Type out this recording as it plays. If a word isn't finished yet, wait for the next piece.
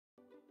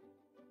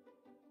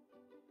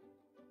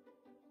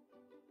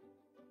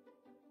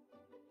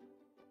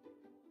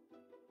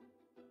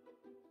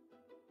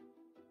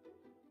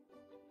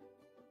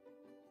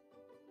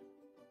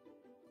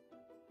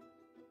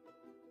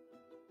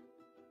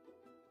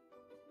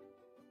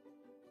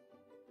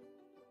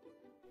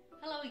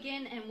Hello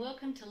again and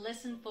welcome to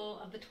lesson 4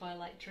 of the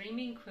Twilight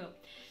Dreaming Quilt.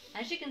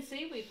 As you can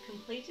see, we've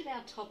completed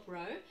our top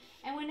row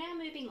and we're now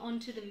moving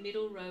on to the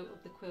middle row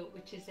of the quilt,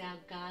 which is our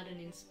garden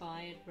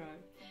inspired row.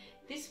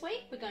 This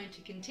week we're going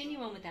to continue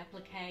on with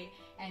applique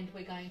and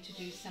we're going to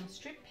do some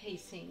strip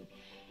piecing.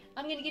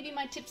 I'm going to give you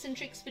my tips and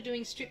tricks for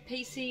doing strip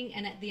piecing,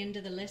 and at the end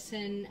of the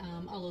lesson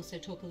I'll also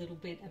talk a little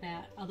bit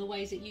about other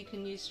ways that you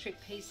can use strip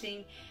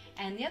piecing.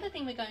 And the other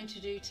thing we're going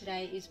to do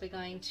today is we're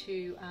going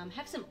to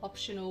have some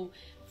optional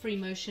free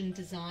motion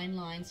design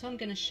lines. So I'm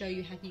going to show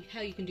you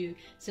how you can do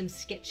some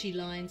sketchy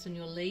lines on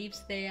your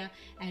leaves there,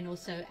 and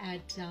also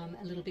add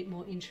a little bit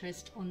more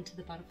interest onto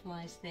the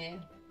butterflies there.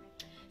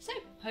 So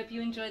hope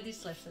you enjoyed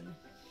this lesson.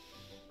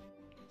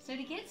 So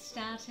to get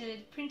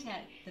started, print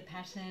out the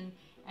pattern,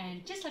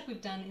 and just like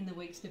we've done in the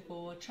weeks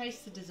before, trace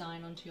the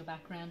design onto your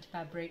background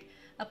fabric,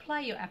 apply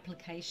your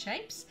applique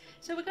shapes.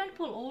 So we're going to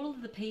pull all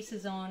of the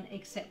pieces on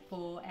except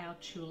for our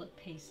tulip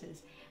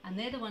pieces, and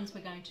they're the ones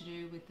we're going to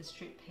do with the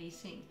strip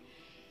piecing.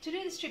 To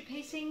do the strip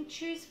piecing,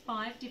 choose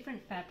 5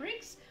 different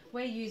fabrics.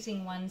 We're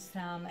using ones,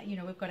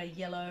 we've got a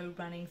yellow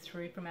running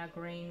through from our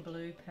green,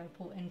 blue,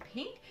 purple and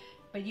pink,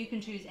 but you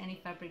can choose any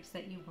fabrics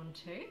that you want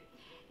to,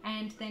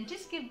 and then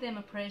just give them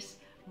a press,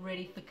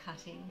 ready for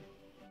cutting.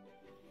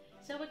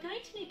 So we're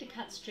going to need to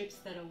cut strips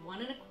that are 1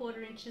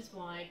 1/4 inches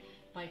wide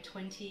by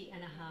 20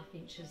 1/2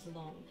 inches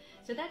long.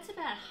 So that's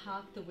about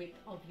half the width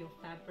of your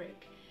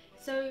fabric.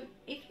 So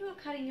if you are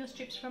cutting your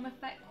strips from a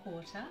fat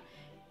quarter,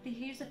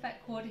 here's a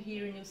fat quarter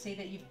here, and you'll see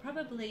that you've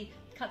probably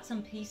cut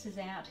some pieces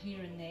out here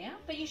and there,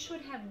 but you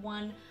should have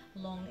one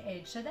long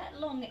edge. So that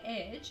long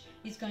edge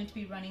is going to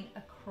be running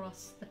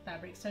across the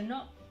fabric, so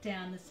not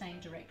down the same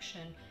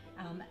direction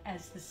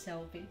as the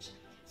selvage.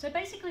 So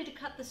basically, to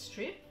cut the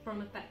strip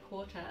from a fat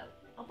quarter,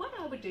 what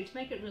I would do to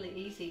make it really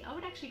easy, I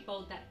would actually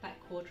fold that fat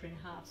quarter in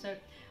half. So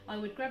I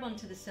would grab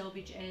onto the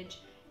selvage edge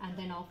and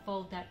then I'll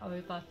fold that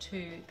over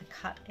to the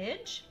cut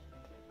edge,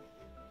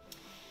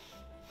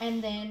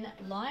 and then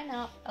line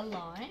up a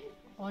line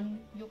on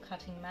your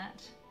cutting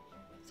mat.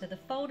 So the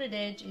folded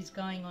edge is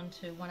going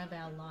onto one of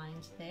our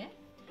lines there,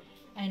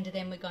 and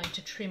then we're going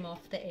to trim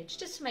off the edge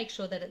just to make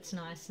sure that it's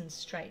nice and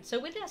straight. So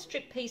with our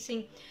strip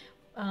piecing,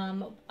 I'm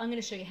going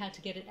to show you how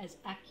to get it as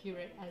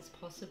accurate as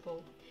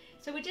possible.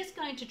 So we're just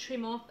going to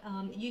trim off,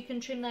 you can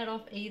trim that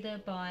off either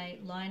by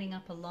lining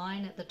up a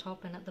line at the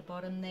top and at the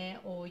bottom there,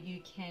 or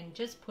you can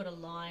just put a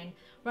line,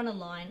 run a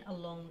line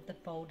along the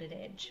folded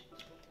edge.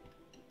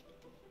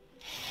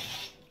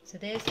 So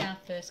there's our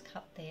first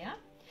cut there.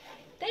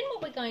 Then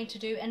what we're going to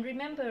do, and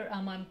remember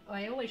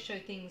I always show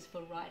things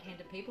for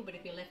right-handed people, but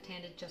if you're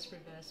left-handed, just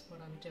reverse what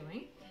I'm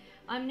doing.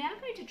 I'm now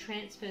going to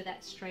transfer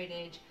that straight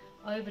edge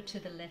over to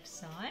the left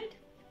side,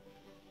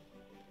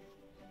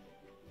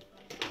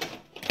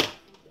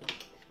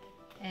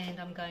 and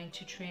I'm going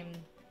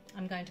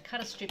to cut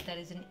a strip that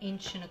is 1 1/4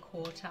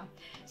 inches.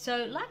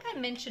 So like I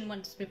mentioned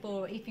once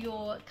before, if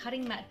your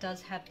cutting mat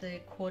does have the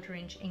 1/4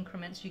 inch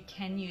increments, you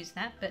can use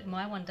that, but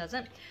my one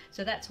doesn't.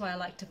 So that's why I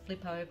like to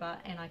flip over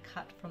and I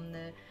cut from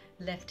the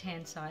left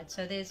hand side.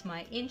 So there's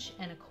my 1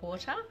 1/4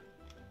 inches.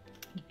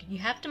 You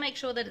have to make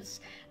sure that it's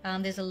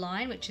there's a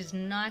line which is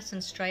nice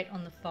and straight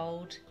on the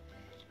fold,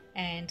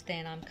 and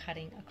then I'm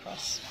cutting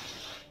across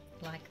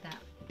like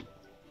that.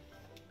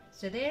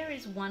 So there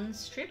is one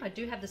strip. I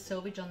do have the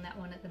selvage on that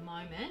one at the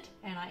moment,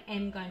 and I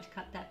am going to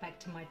cut that back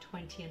to my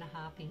 20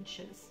 1/2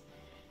 inches.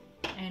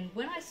 And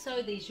when I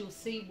sew these, you'll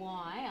see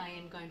why I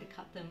am going to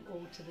cut them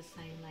all to the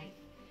same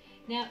length.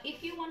 Now,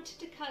 if you wanted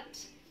to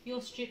cut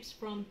your strips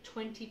from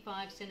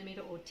 25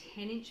 centimeter or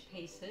 10-inch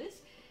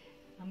pieces,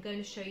 I'm going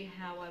to show you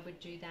how I would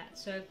do that.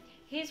 So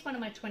here's one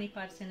of my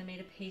 25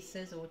 centimeter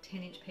pieces or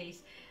 10-inch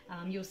piece.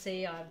 You'll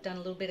see I've done a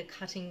little bit of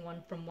cutting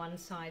from one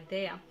side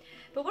there.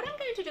 But what I'm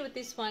going to do with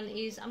this one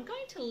is I'm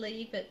going to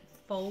leave it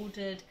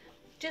folded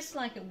just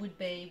like it would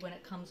be when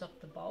it comes off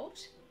the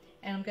bolt.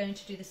 And I'm going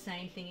to do the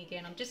same thing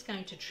again. I'm just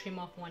going to trim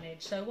off one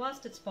edge. So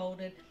whilst it's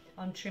folded,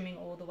 I'm trimming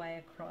all the way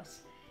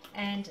across.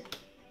 And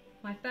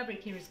my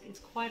fabric here is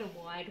quite a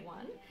wide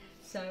one.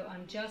 So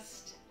I'm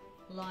just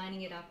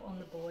lining it up on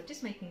the board,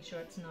 just making sure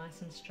it's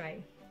nice and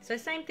straight. So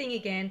same thing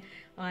again,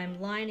 I'm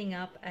lining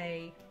up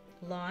a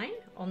line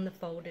on the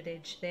folded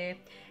edge there.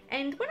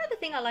 And one other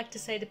thing I like to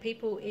say to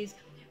people is,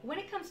 when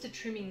it comes to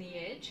trimming the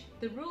edge,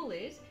 the rule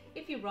is,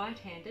 if you're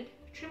right-handed,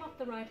 trim off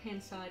the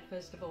right-hand side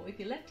first of all. If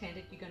you're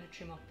left-handed, you're going to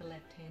trim off the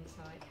left-hand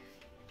side.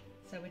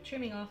 So we're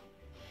trimming off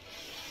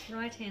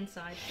right-hand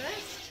side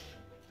first,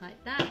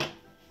 like that.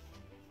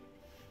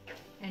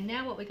 And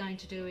now what we're going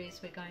to do is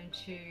we're going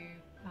to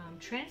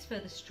transfer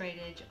the straight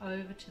edge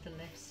over to the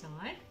left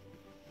side,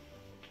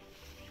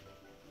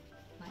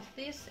 like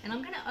this. And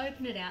I'm going to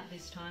open it out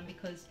this time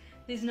because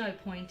there's no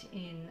point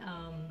in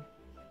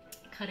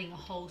cutting a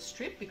whole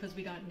strip, because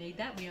we don't need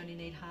that. We only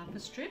need half a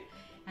strip.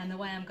 And the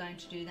way I'm going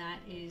to do that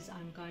is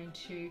I'm going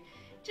to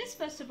just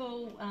first of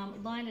all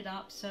line it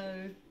up.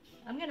 So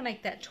I'm going to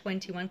make that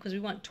 21 because we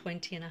want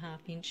 20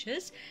 1/2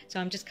 inches. So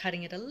I'm just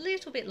cutting it a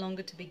little bit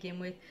longer to begin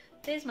with.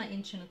 There's my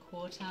 1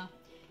 1/4 inches,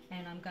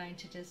 and I'm going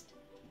to just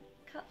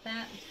cut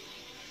that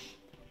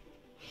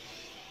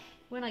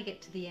when I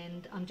get to the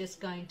end, I'm just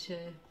going to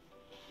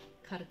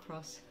cut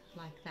across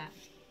like that.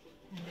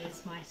 And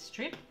there's my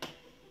strip.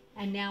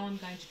 And now I'm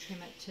going to trim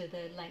it to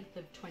the length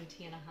of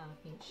 20.5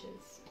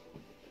 inches.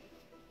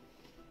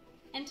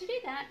 And to do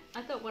that,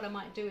 I thought what I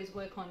might do is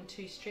work on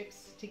 2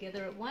 strips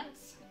together at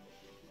once.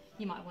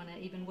 You might want to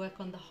even work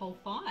on the whole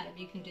 5.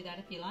 You can do that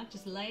if you like.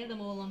 Just layer them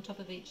all on top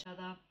of each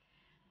other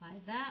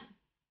like that.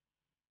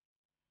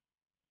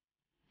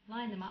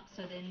 Line them up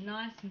so they're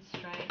nice and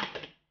straight.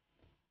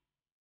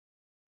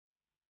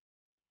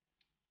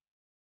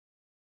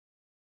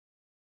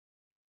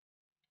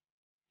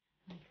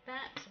 Like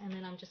that, and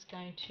then I'm just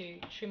going to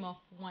trim off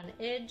one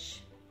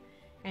edge.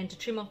 And to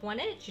trim off one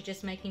edge, you're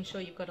just making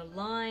sure you've got a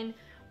line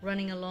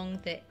running along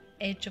the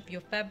edge of your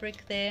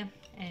fabric there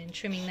and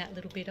trimming that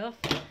little bit off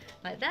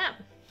like that.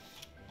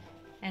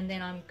 And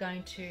then I'm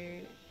going to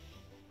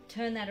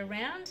turn that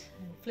around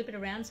and flip it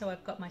around so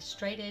I've got my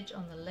straight edge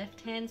on the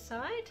left hand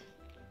side,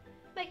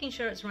 making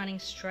sure it's running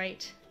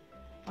straight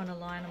on a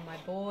line on my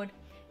board.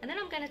 And then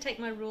I'm going to take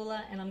my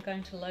ruler and I'm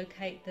going to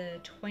locate the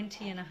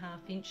 20.5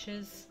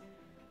 inches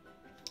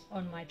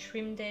on my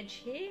trimmed edge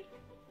here.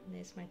 And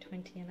there's my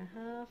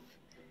 20.5.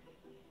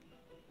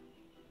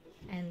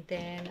 And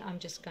then I'm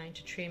just going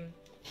to trim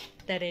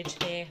that edge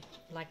there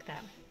like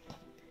that.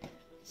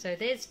 So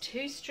there's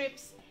 2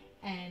 strips,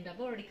 and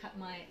I've already cut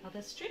my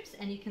other strips,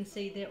 and you can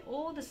see they're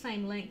all the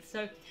same length.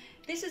 So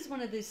this is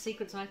one of the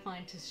secrets I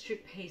find to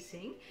strip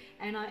piecing,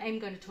 and I am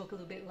going to talk a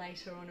little bit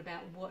later on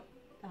about what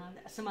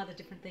some other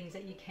different things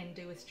that you can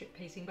do with strip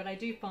piecing. But I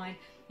do find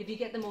if you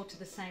get them all to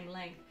the same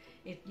length,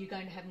 you're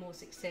going to have more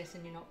success,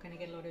 and you're not going to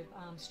get a lot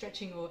of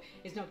stretching, or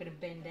it's not going to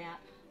bend out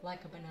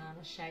like a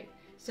banana shape.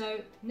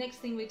 So next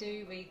thing we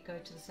do, we go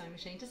to the sewing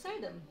machine to sew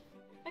them.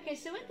 Okay,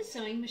 so at the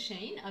sewing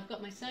machine, I've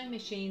got my sewing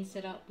machine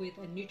set up with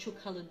a neutral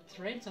coloured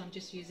thread, so I'm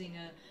just using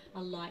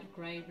a light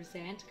grey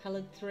Resant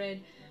coloured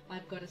thread.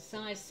 I've got a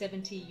size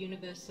 70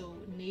 universal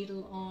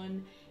needle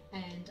on,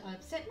 and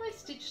I've set my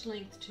stitch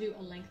length to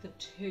a length of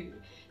 2.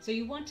 So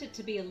you want it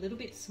to be a little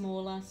bit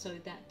smaller so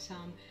that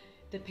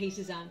the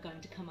pieces aren't going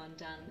to come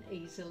undone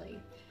easily.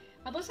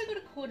 I've also got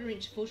a 1/4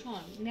 inch foot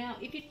on. Now,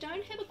 if you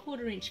don't have a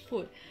 1/4 inch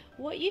foot,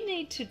 what you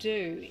need to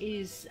do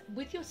is,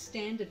 with your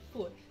standard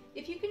foot,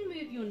 if you can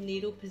move your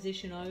needle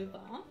position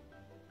over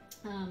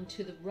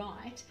to the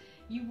right,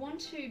 you want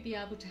to be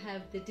able to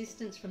have the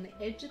distance from the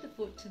edge of the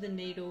foot to the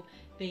needle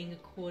being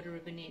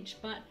 1/4 inch,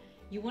 but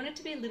you want it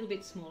to be a little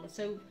bit smaller.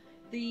 So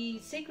the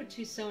secret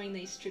to sewing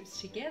these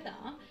strips together,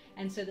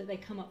 and so that they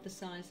come up the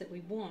size that we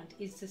want,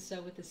 is to sew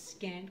with a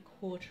scant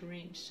 1/4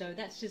 inch. So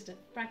that's just a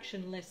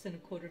fraction less than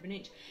 1/4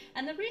 inch.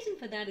 And the reason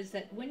for that is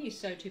that when you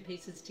sew 2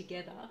 pieces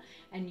together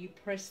and you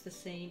press the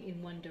seam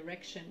in one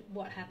direction,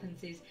 what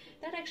happens is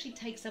that actually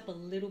takes up a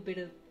little bit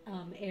of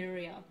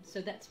area. So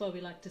that's why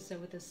we like to sew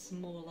with a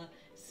smaller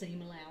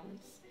seam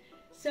allowance.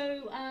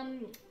 So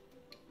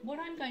what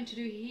I'm going to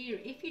do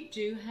here, if you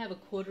do have a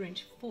 1/4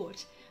 inch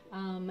foot,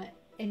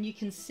 and you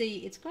can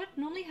see it's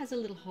normally has a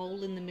little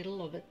hole in the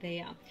middle of it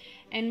there.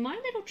 And my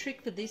little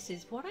trick for this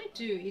is, what I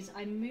do is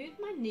I move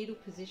my needle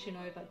position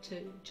over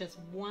to just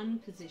one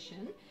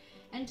position.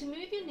 And to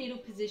move your needle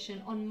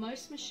position on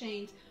most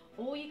machines,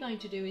 all you're going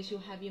to do is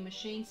you'll have your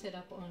machine set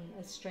up on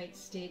a straight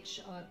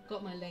stitch. I've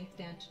got my length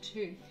down to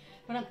 2.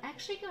 But I'm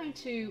actually going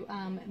to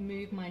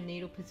move my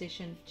needle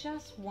position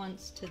just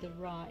once to the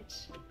right.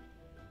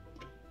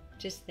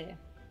 Just there.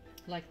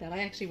 Like that. I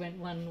actually went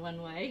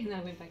one way and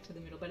I went back to the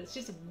middle, but it's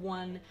just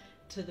 1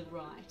 to the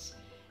right.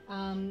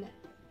 And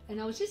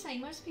I was just saying,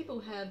 most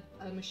people have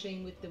a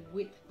machine with the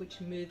width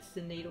which moves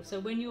the needle. So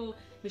when your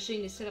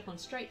machine is set up on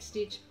straight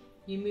stitch,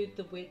 you move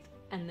the width,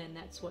 and then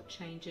that's what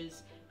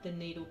changes the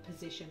needle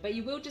position. But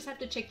you will just have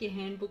to check your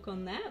handbook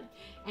on that.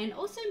 And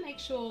also make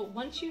sure,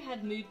 once you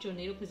have moved your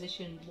needle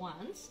position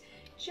once,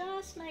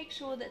 just make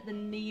sure that the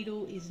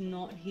needle is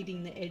not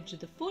hitting the edge of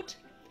the foot.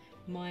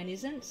 Mine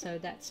isn't, so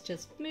that's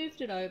just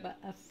moved it over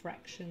a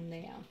fraction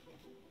there.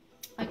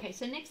 Okay,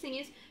 so next thing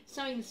is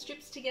sewing the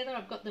strips together.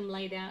 I've got them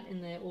laid out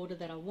in the order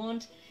that I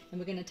want, and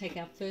we're going to take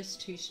our first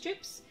 2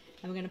 strips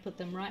and we're going to put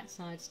them right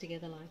sides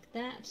together like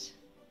that,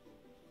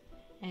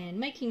 and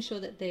making sure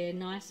that they're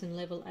nice and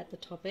level at the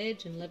top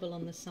edge and level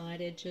on the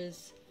side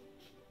edges.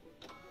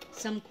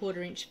 Some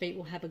 1/4 inch feet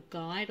will have a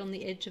guide on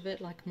the edge of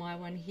it, like my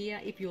one here.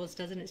 If yours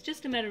doesn't, it's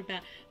just a matter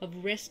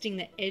of resting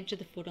the edge of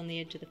the foot on the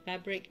edge of the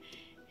fabric.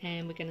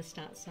 And we're going to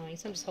start sewing.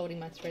 So I'm just holding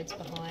my threads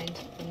behind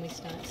when we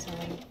start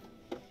sewing.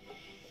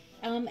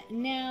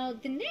 Now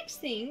the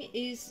next thing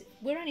is,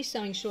 we're only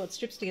sewing short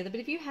strips together, but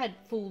if you had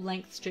full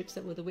length strips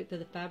that were the width of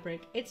the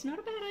fabric, it's not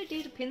a bad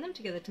idea to pin them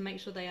together to make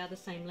sure they are the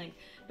same length.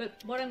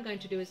 But what I'm going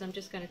to do is I'm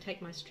just going to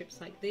take my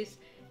strips like this,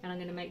 and I'm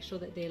going to make sure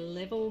that they're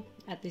level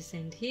at this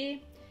end here,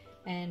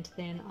 and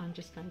then I'm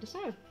just going to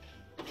sew.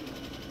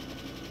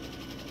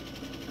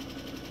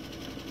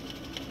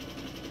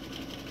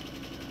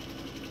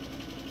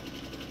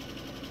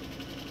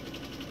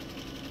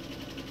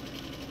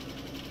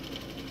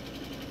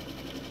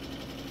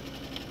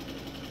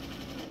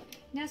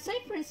 Now say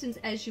for instance,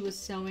 as you were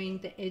sewing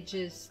the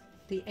edges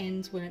the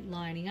ends weren't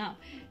lining up,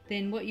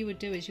 then what you would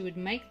do is you would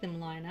make them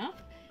line up,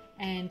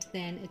 and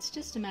then it's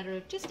just a matter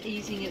of just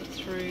easing it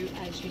through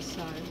as you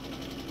sew.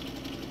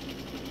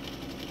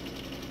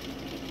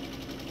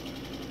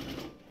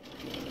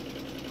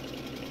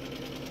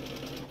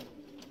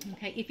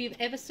 Okay, if you've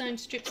ever sewn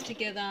strips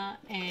together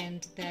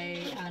and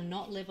they are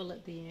not level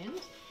at the end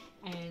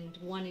and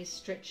one is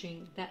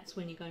stretching, that's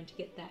when you're going to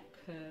get that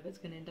curve. It's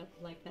going to end up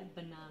like that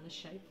banana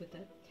shape with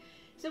it.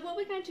 So what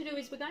we're going to do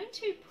is we're going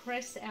to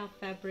press our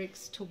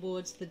fabrics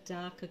towards the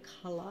darker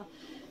colour.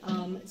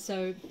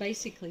 So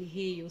basically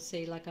here you'll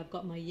see like I've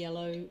got my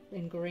yellow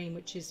and green,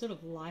 which is sort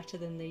of lighter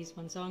than these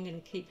ones. So I'm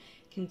going to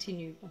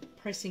continue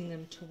pressing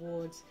them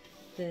towards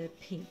the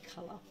pink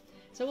colour.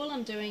 So all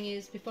I'm doing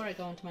is, before I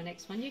go on to my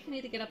next one, you can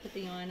either get up at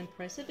the iron and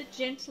press it, but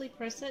gently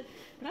press it.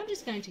 But I'm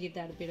just going to give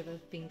that a bit of a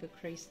finger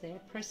crease there,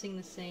 pressing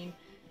the seam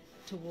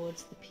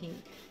towards the pink.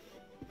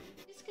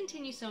 Just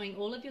continue sewing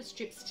all of your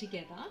strips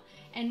together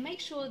and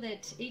make sure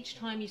that each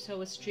time you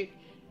sew a strip,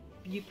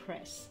 you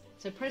press.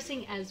 So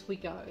pressing as we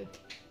go.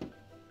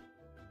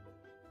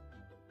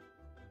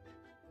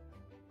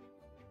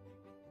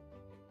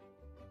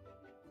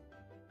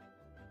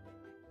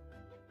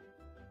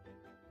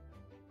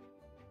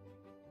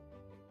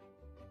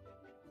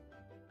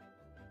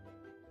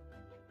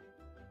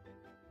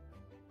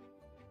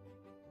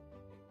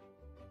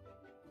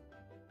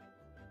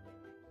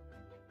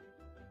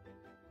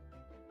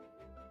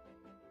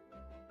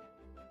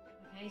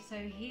 Okay, so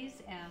here's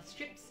our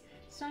strips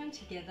sewn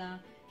together.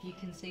 You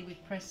can see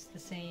we've pressed the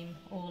seam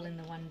all in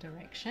the one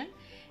direction.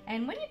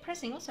 And when you're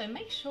pressing, also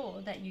make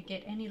sure that you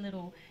get any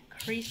little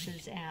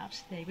creases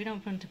out there. We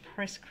don't want to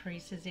press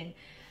creases in.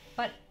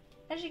 But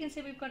as you can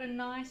see, we've got a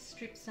nice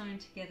strip sewn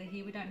together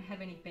here. We don't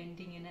have any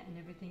bending in it and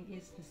everything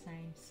is the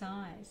same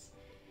size.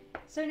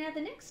 So now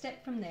the next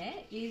step from there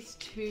is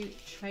to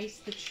trace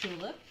the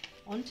tulip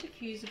onto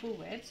fusible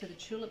web. So the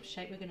tulip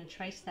shape, we're going to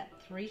trace that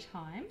 3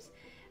 times.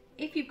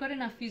 If you've got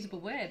enough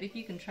fusible web, if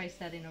you can trace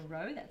that in a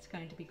row, that's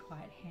going to be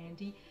quite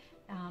handy.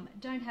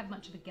 Don't have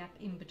much of a gap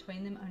in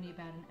between them, only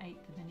about 1/8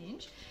 of an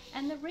inch.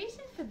 And the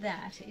reason for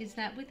that is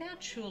that with our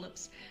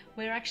tulips,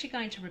 we're actually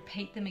going to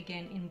repeat them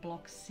again in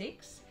block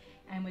 6,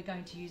 and we're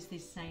going to use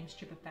this same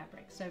strip of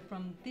fabric. So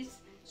from this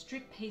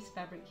strip piece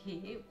fabric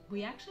here,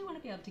 we actually want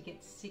to be able to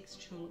get 6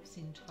 tulips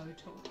in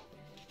total.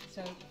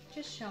 So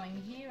just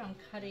showing here, I'm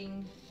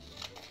cutting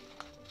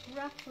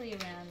roughly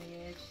around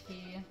the edge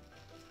here.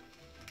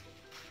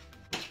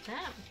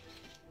 That.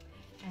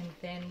 And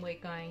then we're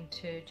going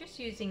to, just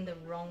using the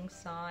wrong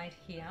side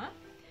here,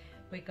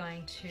 we're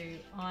going to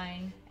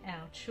iron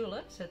our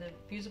tulip, so the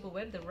fusible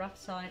web, the rough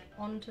side,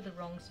 onto the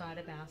wrong side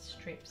of our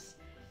strips,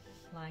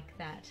 like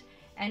that.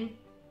 And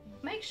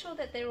make sure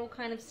that they're all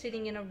kind of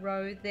sitting in a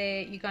row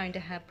there. You're going to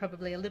have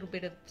probably a little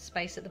bit of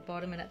space at the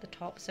bottom and at the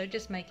top, so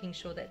just making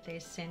sure that they're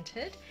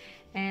centered.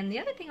 And the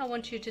other thing I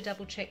want you to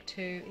double check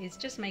too is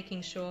just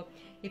making sure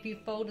if you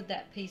folded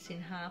that piece in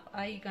half,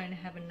 are you going to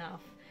have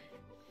enough?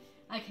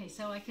 Okay,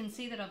 so I can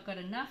see that I've got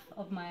enough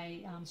of my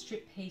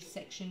strip piece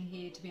section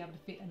here to be able to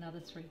fit another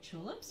 3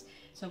 tulips.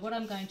 So what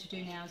I'm going to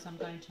do now is I'm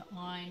going to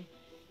iron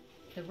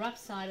the rough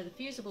side of the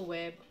fusible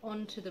web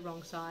onto the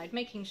wrong side,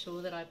 making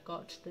sure that I've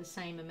got the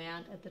same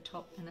amount at the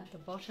top and at the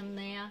bottom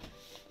there.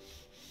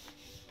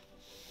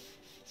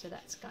 So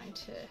that's going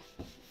to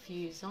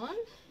fuse on.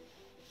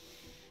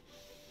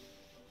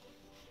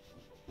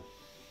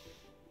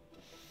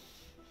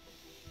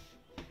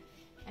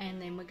 And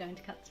then we're going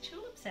to cut the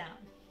tulips out.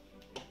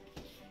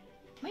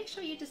 Make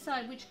sure you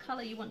decide which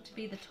colour you want to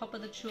be the top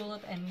of the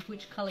tulip and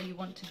which colour you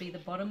want to be the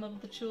bottom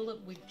of the tulip.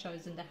 We've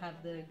chosen to have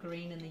the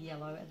green and the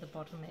yellow at the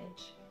bottom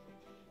edge.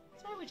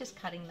 So we're just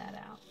cutting that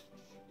out.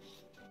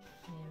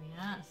 There we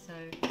are. So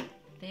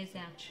there's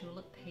our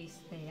tulip piece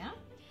there.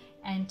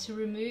 And to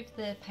remove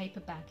the paper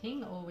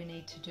backing, all we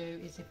need to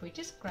do is, if we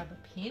just grab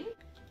a pin,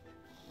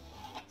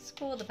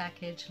 score the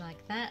back edge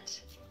like that,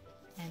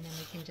 and then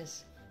we can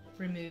just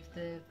remove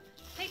the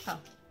paper.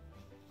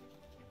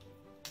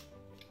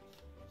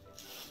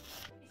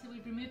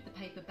 We've removed the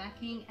paper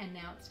backing, and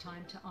now it's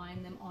time to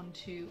iron them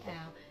onto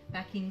our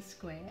backing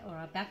square, or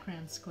our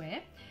background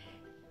square.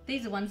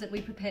 These are ones that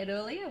we prepared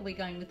earlier. We're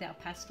going with our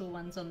pastel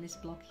ones on this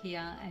block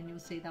here, and you'll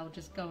see they'll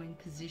just go in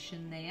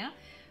position there.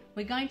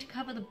 We're going to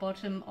cover the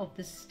bottom of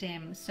the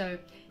stem, so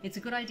it's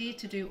a good idea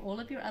to do all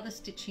of your other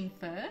stitching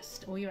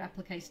first, or your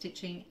applique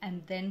stitching,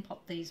 and then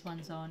pop these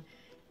ones on,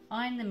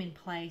 iron them in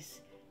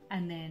place,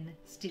 and then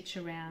stitch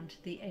around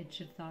the edge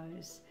of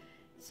those.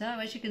 So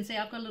as you can see,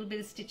 I've got a little bit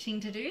of stitching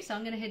to do, so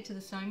I'm going to head to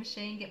the sewing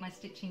machine, get my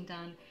stitching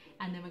done,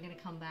 and then we're going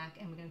to come back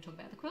and we're going to talk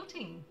about the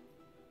quilting.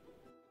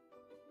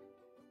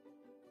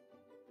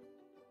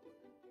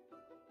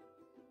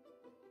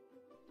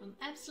 I'm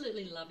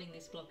absolutely loving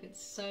this block,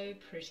 it's so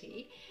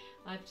pretty.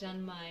 I've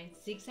done my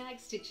zigzag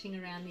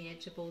stitching around the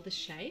edge of all the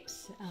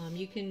shapes.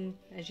 You can,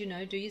 as you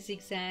know, do your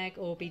zigzag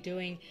or be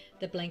doing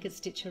the blanket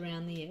stitch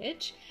around the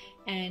edge.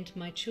 And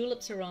my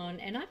tulips are on,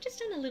 and I've just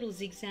done a little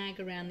zigzag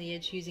around the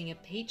edge using a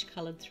peach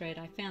coloured thread.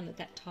 I found that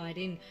that tied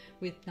in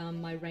with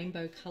my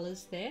rainbow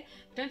colours there.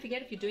 Don't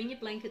forget, if you're doing your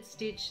blanket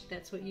stitch,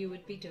 that's what you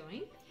would be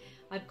doing.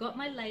 I've got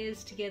my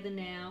layers together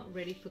now,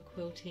 ready for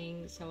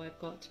quilting. So I've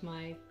got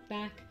my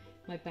back,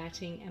 my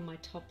batting and my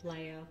top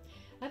layer.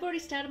 I've already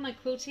started my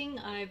quilting.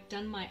 I've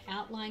done my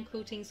outline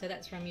quilting, so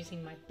that's where I'm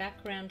using my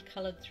background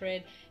coloured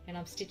thread, and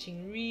I'm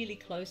stitching really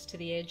close to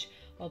the edge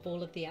of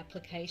all of the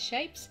applique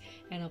shapes.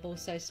 And I've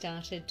also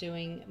started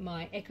doing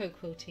my echo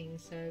quilting,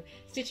 so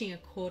stitching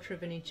 1/4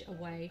 of an inch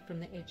away from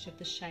the edge of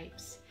the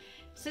shapes.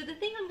 So the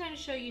thing I'm going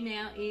to show you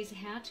now is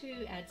how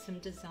to add some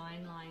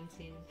design lines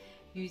in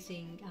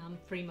using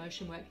free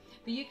motion work.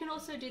 But you can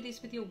also do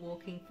this with your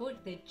walking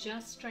foot. They're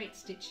just straight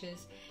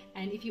stitches,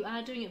 and if you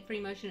are doing it free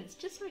motion, it's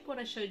just like what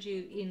I showed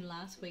you in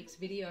last week's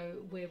video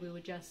where we were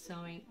just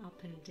sewing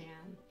up and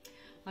down.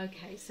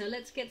 Okay, so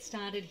let's get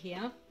started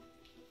here.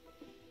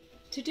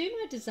 To do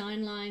my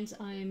design lines,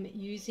 I'm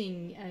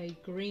using a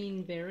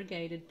green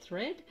variegated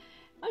thread,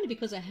 only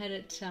because I had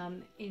it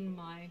in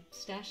my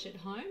stash at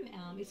home.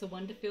 It's a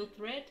Wonderfeel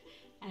thread,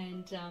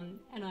 and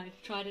I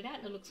tried it out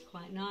and it looks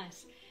quite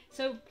nice.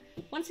 So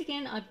once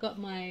again, I've got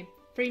my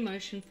free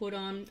motion foot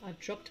on, I've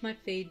dropped my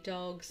feed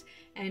dogs,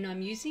 and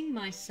I'm using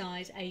my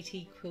size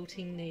 80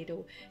 quilting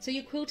needle. So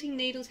your quilting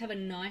needles have a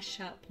nice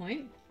sharp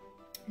point.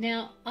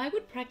 Now I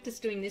would practice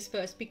doing this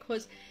first,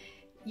 because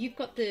you've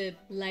got the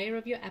layer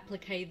of your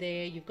applique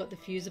there, you've got the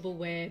fusible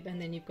web,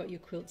 and then you've got your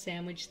quilt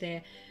sandwich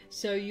there.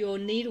 So your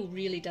needle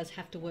really does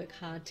have to work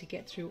hard to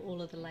get through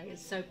all of the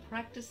layers. So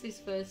practice this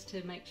first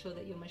to make sure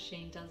that your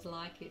machine does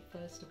like it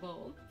first of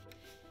all.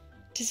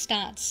 To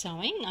start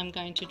sewing, I'm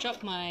going to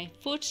drop my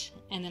foot,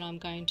 and then I'm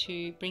going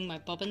to bring my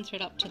bobbin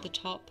thread up to the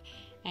top,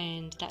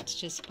 and that's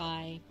just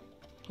by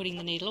putting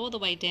the needle all the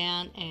way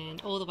down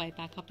and all the way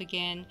back up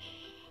again.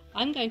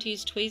 I'm going to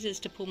use tweezers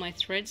to pull my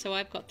thread, so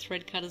I've got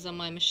thread cutters on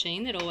my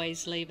machine that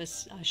always leave a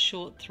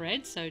short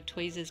thread, so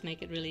tweezers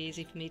make it really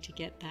easy for me to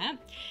get that.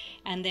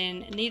 And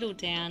then needle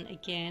down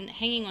again,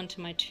 hanging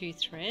onto my 2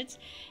 threads,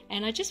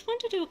 and I just want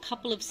to do a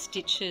couple of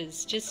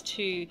stitches just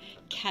to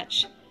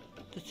catch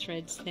the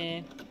threads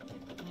there,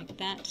 like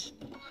that.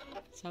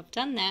 So I've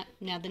done that.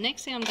 Now the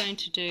next thing I'm going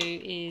to do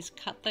is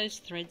cut those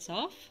threads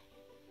off,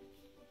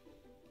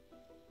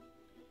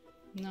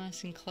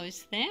 nice and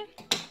close there.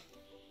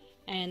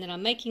 And then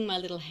I'm making my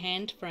little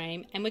hand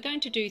frame, and we're going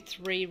to do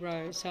 3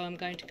 rows. So I'm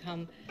going to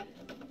come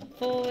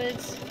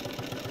forwards,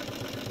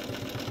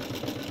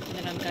 and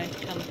then I'm going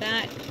to come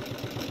back,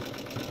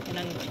 and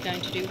I'm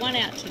going to do 1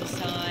 out to the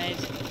side,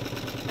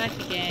 back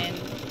again,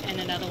 and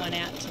another 1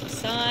 out to the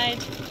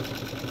side,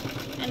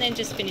 and then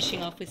just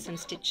finishing off with some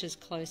stitches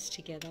close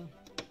together.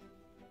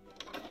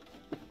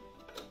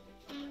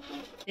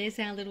 There's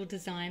our little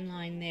design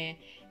line there.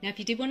 Now if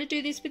you did want to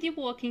do this with your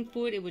walking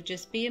foot, it would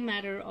just be a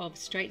matter of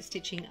straight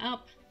stitching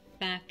up,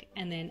 back,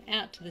 and then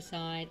out to the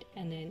side,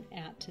 and then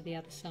out to the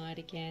other side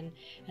again,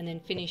 and then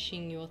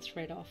finishing your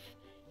thread off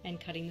and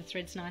cutting the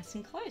threads nice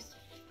and close.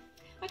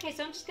 Okay,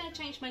 so I'm just going to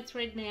change my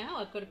thread now.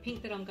 I've got a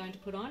pink that I'm going to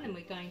put on, and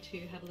we're going to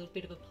have a little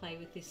bit of a play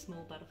with this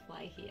small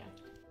butterfly here.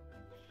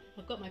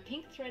 I've got my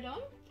pink thread on,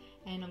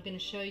 and I'm going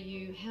to show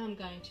you how I'm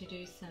going to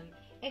do some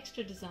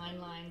extra design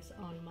lines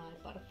on my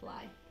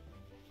butterfly.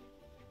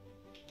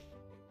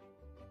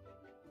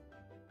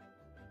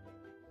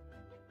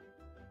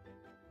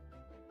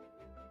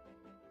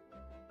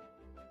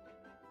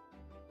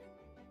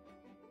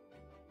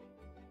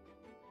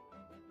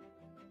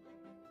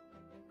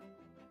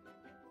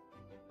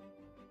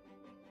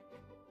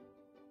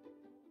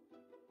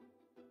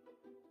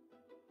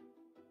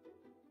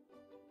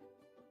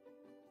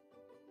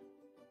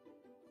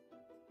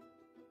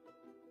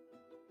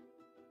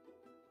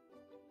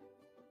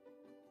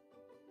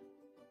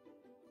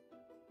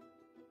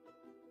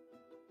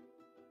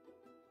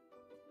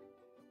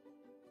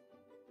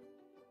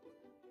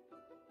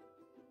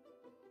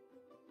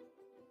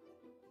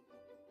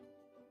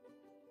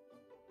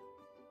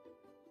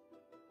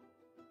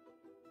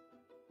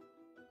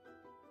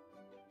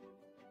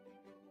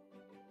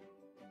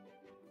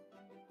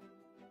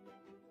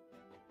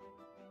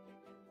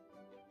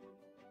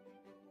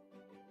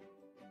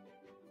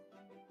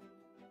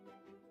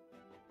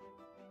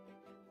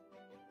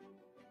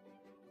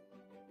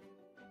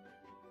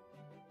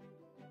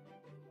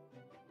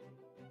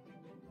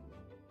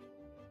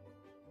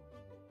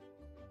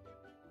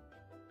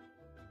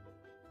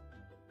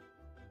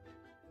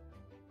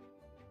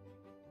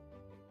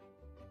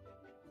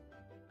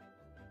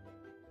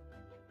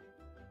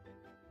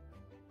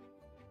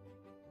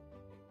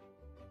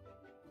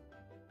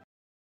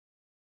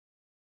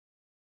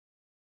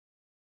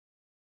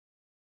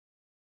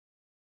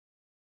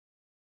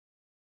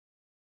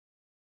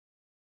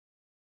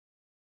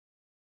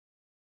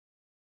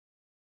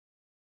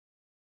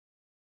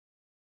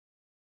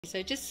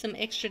 so just some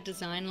extra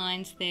design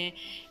lines there.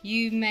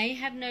 You may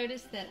have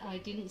noticed that I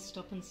didn't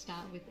stop and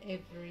start with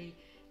every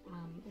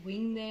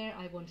wing there.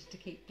 I wanted to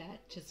keep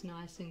that just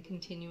nice and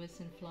continuous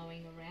and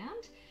flowing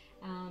around.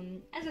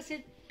 As I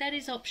said, that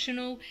is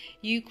optional.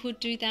 You could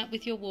do that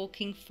with your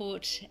walking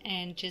foot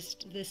and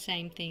just the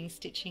same thing,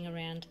 stitching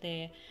around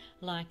there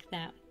like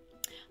that.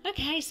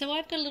 Okay, so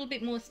I've got a little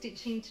bit more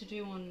stitching to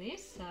do on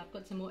this. I've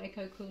got some more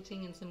echo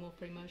quilting and some more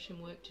free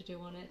motion work to do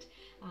on it.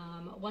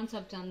 Once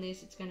I've done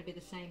this, it's going to be the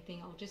same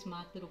thing. I'll just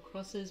mark little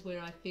crosses where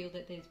I feel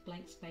that there's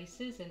blank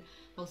spaces, and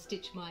I'll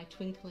stitch my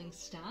twinkling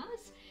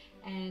stars.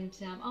 And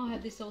I'll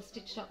have this all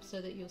stitched up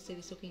so that you'll see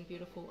this looking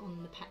beautiful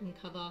on the pattern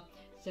cover,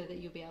 so that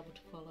you'll be able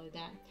to follow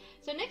that.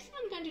 So next thing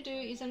I'm going to do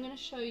is I'm going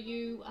to show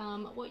you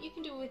what you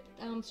can do with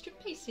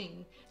strip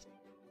piecing.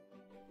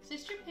 So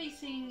strip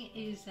piecing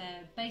is a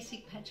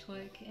basic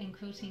patchwork and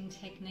quilting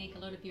technique. A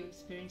lot of you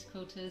experienced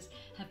quilters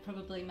have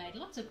probably made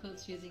lots of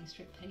quilts using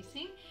strip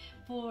piecing.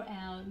 For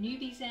our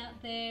newbies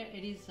out there,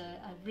 it is a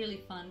really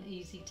fun,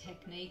 easy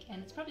technique,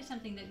 and it's probably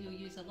something that you'll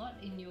use a lot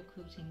in your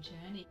quilting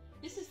journey.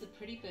 This is the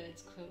Pretty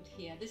Birds quilt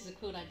here. This is a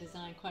quilt I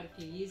designed quite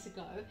a few years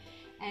ago,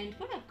 and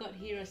what I've got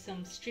here are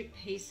some strip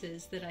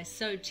pieces that I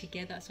sewed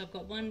together. So I've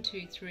got 1,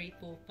 2, 3,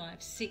 4,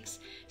 5, 6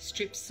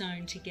 strips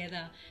sewn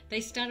together.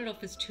 They started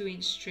off as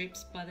 2-inch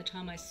strips. By the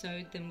time I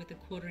sewed them with a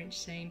 1/4-inch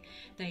seam,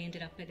 they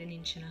ended up at 1.5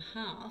 inches.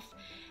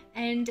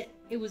 And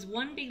it was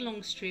one big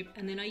long strip,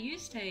 and then I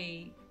used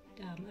a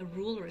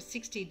ruler, a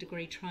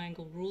 60-degree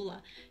triangle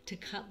ruler, to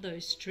cut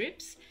those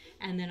strips.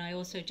 And then I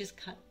also just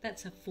cut,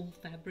 that's a full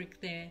fabric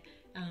there,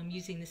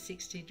 using the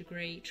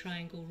 60-degree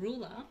triangle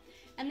ruler,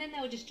 and then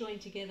they were just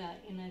joined together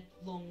in a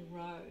long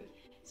row.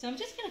 So I'm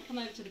just going to come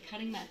over to the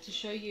cutting mat to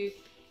show you,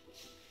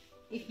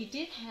 if you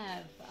did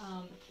have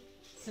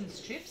some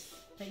strips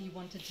that you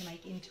wanted to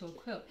make into a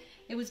quilt,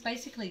 it was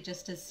basically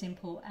just as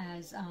simple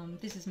as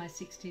this is my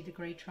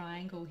 60-degree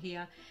triangle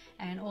here,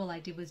 and all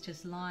I did was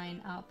just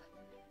line up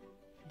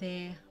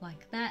there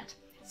like that.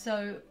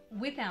 So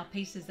with our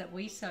pieces that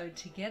we sewed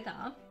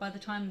together, by the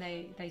time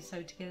they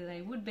sewed together,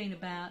 they would have been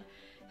about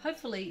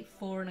hopefully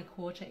 4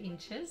 1/4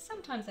 inches.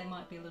 Sometimes they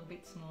might be a little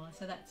bit smaller,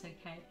 so that's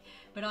okay.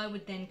 But I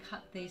would then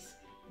cut this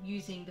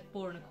using the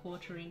 4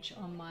 1/4 inch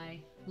on my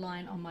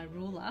line on my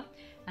ruler,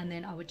 and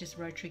then I would just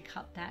rotary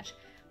cut that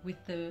with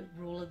the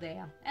ruler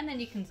there, and then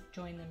you can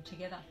join them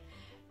together.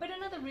 But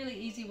another really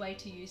easy way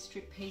to use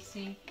strip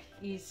piecing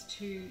is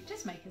to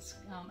just make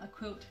a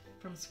quilt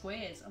from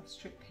squares of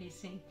strip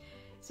piecing.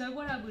 So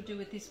what I would do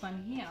with this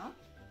one here,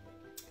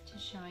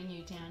 just showing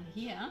you down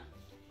here,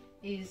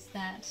 is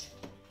that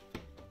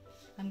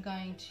I'm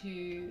going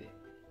to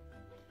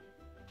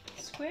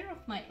square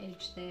off my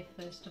edge there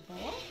first of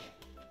all,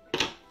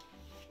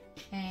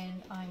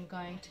 and I'm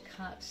going to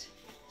cut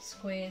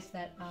squares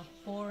that are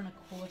 4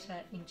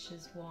 1/4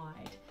 inches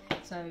wide.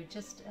 So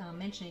just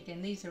mention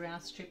again, these are our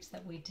strips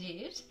that we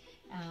did,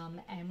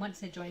 and once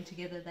they're joined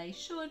together, they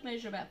should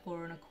measure about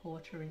 4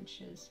 1/4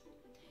 inches.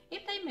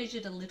 If they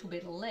measured a little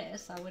bit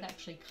less, I would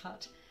actually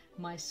cut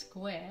my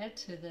square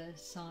to the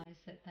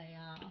size that they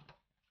are.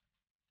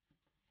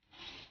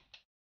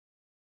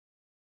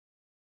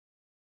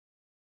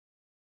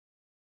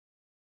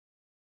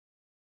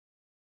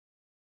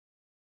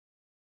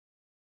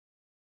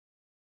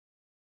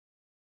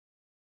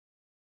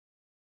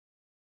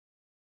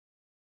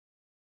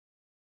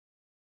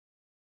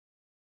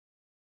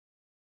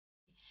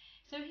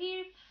 So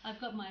here I've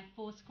got my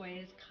 4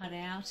 squares cut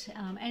out,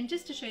 and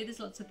just to show you,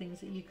 there's lots of things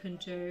that you can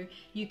do.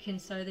 You can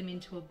sew them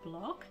into a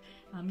block.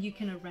 You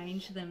can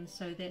arrange them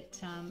so that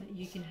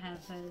you can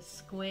have a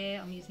square.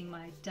 I'm using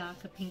my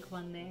darker pink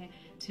one there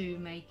to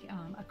make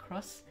a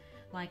cross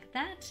like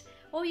that.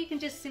 Or you can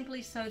just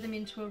simply sew them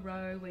into a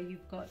row where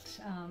you've got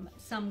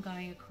some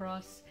going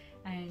across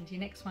and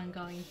your next one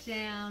going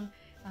down,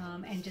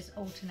 and just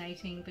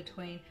alternating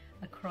between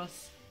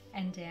across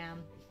and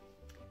down.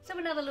 So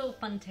another little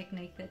fun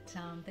technique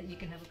that you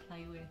can have a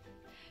play with.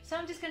 So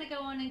I'm just going to go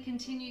on and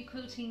continue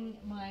quilting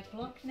my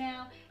block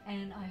now,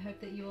 and I hope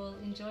that you all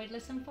enjoyed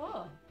lesson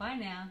 4. Bye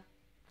now.